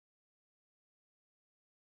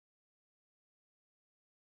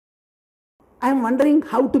I am wondering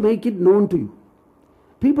how to make it known to you.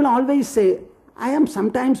 People always say, I am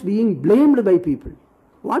sometimes being blamed by people.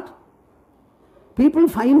 What? People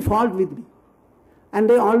find fault with me and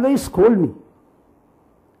they always scold me.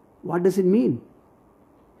 What does it mean?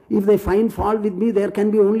 If they find fault with me, there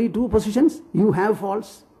can be only two positions. You have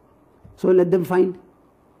faults, so let them find.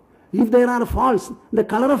 If there are faults, the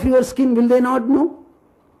color of your skin, will they not know?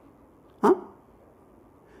 Huh?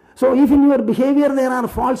 So if in your behavior there are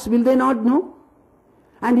faults, will they not know?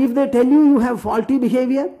 And if they tell you you have faulty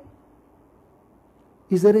behavior,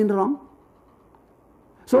 is there any wrong?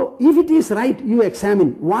 So if it is right, you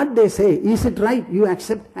examine what they say. Is it right? You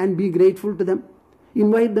accept and be grateful to them.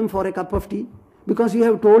 Invite them for a cup of tea because you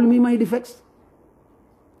have told me my defects.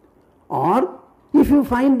 Or if you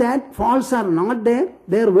find that faults are not there,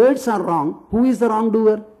 their words are wrong, who is the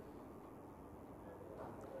wrongdoer?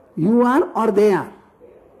 You are or they are?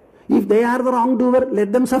 If they are the wrongdoer,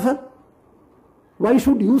 let them suffer. Why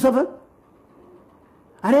should you suffer?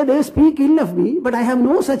 They speak ill of me, but I have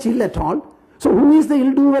no such ill at all. So who is the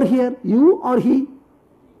ill doer here? You or he?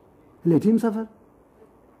 Let him suffer.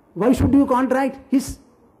 Why should you contract his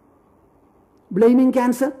blaming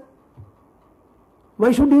cancer?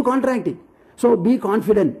 Why should you contract it? So be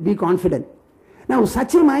confident, be confident. Now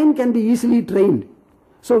such a mind can be easily trained.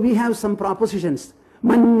 So we have some propositions.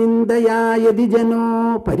 Mannindaya yadi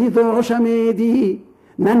jano paridoshamedi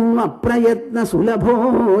nanva prayatna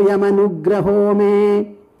sulabho yamanugraho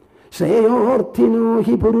me shreyorthino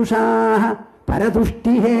hi purushaha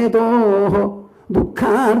paratushti hetoho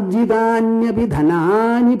dukkharjidanyapi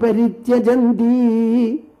dhanani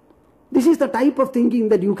parityajanti. This is the type of thinking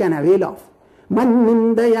that you can avail of.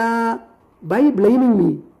 Mannindaya, by blaming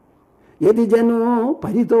me. Yadi jano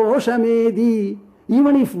paritoshamedi.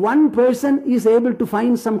 Even if one person is able to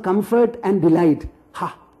find some comfort and delight,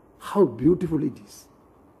 how beautiful it is.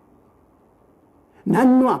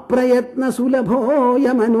 Nannu aprayatna sulabho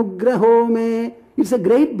yamanugraho me. It's a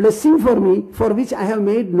great blessing for me, for which I have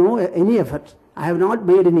made any effort. I have not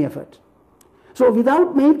made any effort. So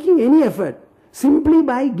without making any effort, simply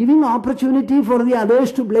by giving opportunity for the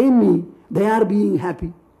others to blame me, they are being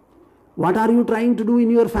happy. What are you trying to do in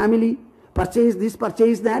your family? Purchase this,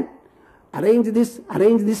 purchase that. Arrange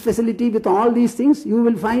this facility with all these things. You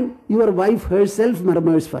will find your wife herself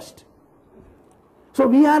murmurs first. So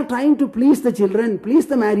we are trying to please the children, please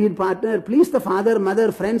the married partner, please the father,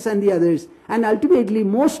 mother, friends and the others. And ultimately,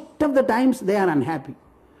 most of the times they are unhappy.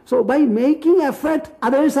 So by making effort,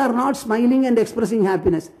 others are not smiling and expressing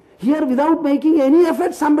happiness. Here, without making any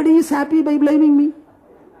effort, somebody is happy by blaming me.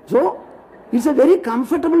 So it's a very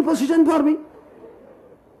comfortable position for me.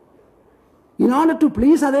 In order to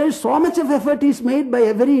please others, so much of effort is made by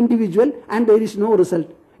every individual and there is no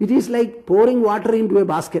result. It is like pouring water into a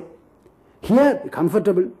basket. Here,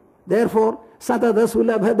 comfortable. Therefore, satada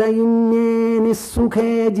sulabhadainye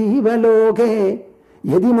nissukhe jivaloke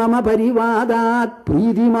yadi mama parivadat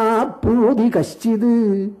pridima prudi kaschid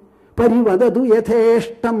parivadadu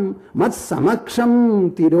yatheshtam mat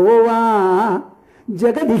samaksham tirova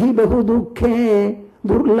jagadihi bahu dukhe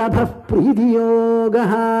durlabha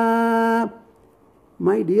pridiyogaha.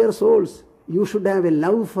 My dear souls, you should have a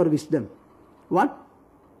love for wisdom. What?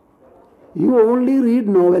 You only read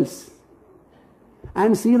novels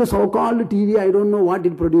and see the so-called TV, I don't know what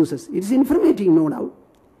it produces. It is informative, no doubt.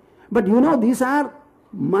 But you know, these are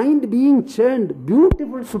mind being churned,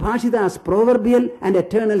 beautiful subhashitas, proverbial and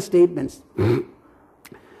eternal statements.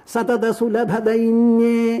 Satada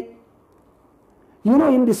sulabhadainye. You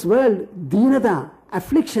know, in this world, dinata,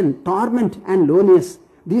 affliction, torment and loneliness,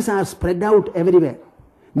 these are spread out everywhere.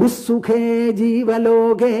 Nissukhe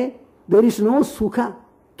jivaloke. There is no sukha.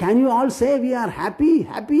 Can you all say we are happy,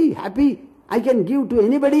 happy, happy? I can give to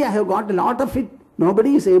anybody, I have got a lot of it.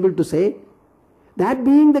 Nobody is able to say. That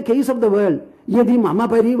being the case of the world, yadi mama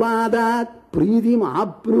parivadat pridim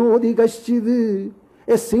apnodi kaschid.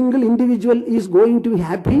 A single individual is going to be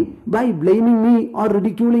happy by blaming me or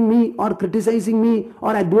ridiculing me or criticizing me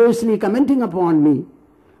or adversely commenting upon me.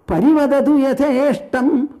 Parivadadu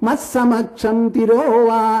yatheshtam matsamaksham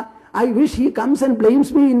tirova. I wish he comes and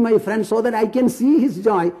blames me in my friend so that I can see his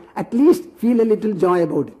joy, at least feel a little joy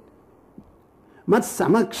about it.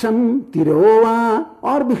 Matsamaksham tirova.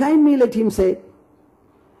 Or behind me let him say,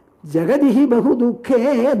 Jagadihi bahu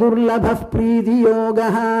dukhe durlabha pridi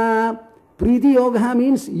yogaha. Pridi yogaha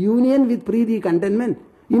means union with pridi, contentment.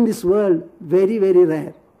 In this world, very, very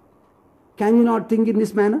rare. Can you not think in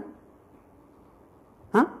this manner?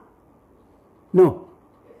 Huh? No.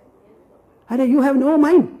 You have no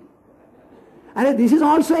mind. This is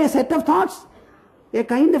also a set of thoughts, a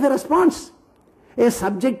kind of a response. A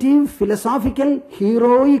subjective, philosophical,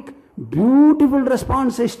 heroic, Beautiful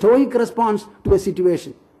response, a stoic response to a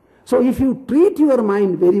situation. So if you treat your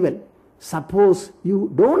mind very well, suppose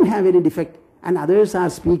you don't have any defect and others are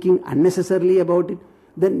speaking unnecessarily about it,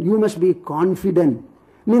 then you must be confident.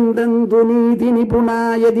 Nindantu niti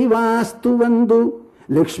nipuna yadi vastu vandu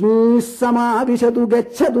Lakshmi samavishatu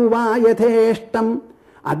gacchatu va yatheshtam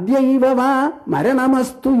Adyaiva va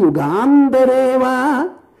maranamastu yugandare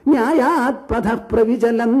va Nyayat patha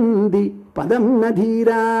pravijalandi padam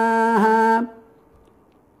nadhiraha.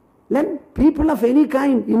 Let people of any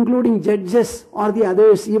kind, including judges or the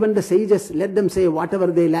others, even the sages, let them say whatever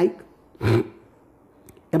they like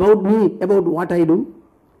about me, about what I do.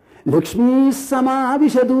 Lakshmi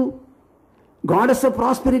samavishadu. Goddess of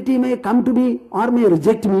prosperity may come to me or may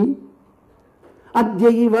reject me.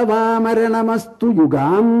 Adyaiva va maranamastu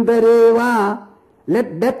yugandareva.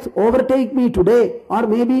 Let death overtake me today or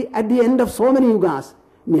maybe at the end of so many yugas.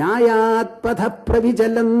 Nyayat patha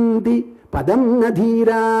pravijalanti padam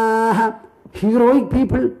nadhiraha. Heroic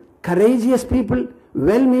people, courageous people,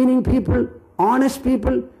 well-meaning people, honest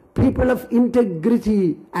people, people of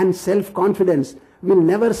integrity and self-confidence will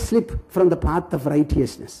never slip from the path of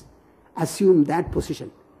righteousness. Assume that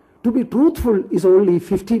position. To be truthful is only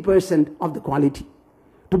 50% of the quality.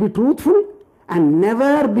 To be truthful and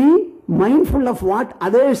never be mindful of what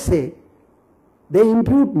others say, they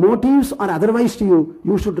impute motives or otherwise to you,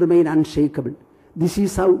 you should remain unshakable. This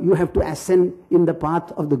is how you have to ascend in the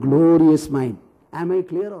path of the glorious mind. Am I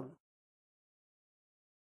clear or?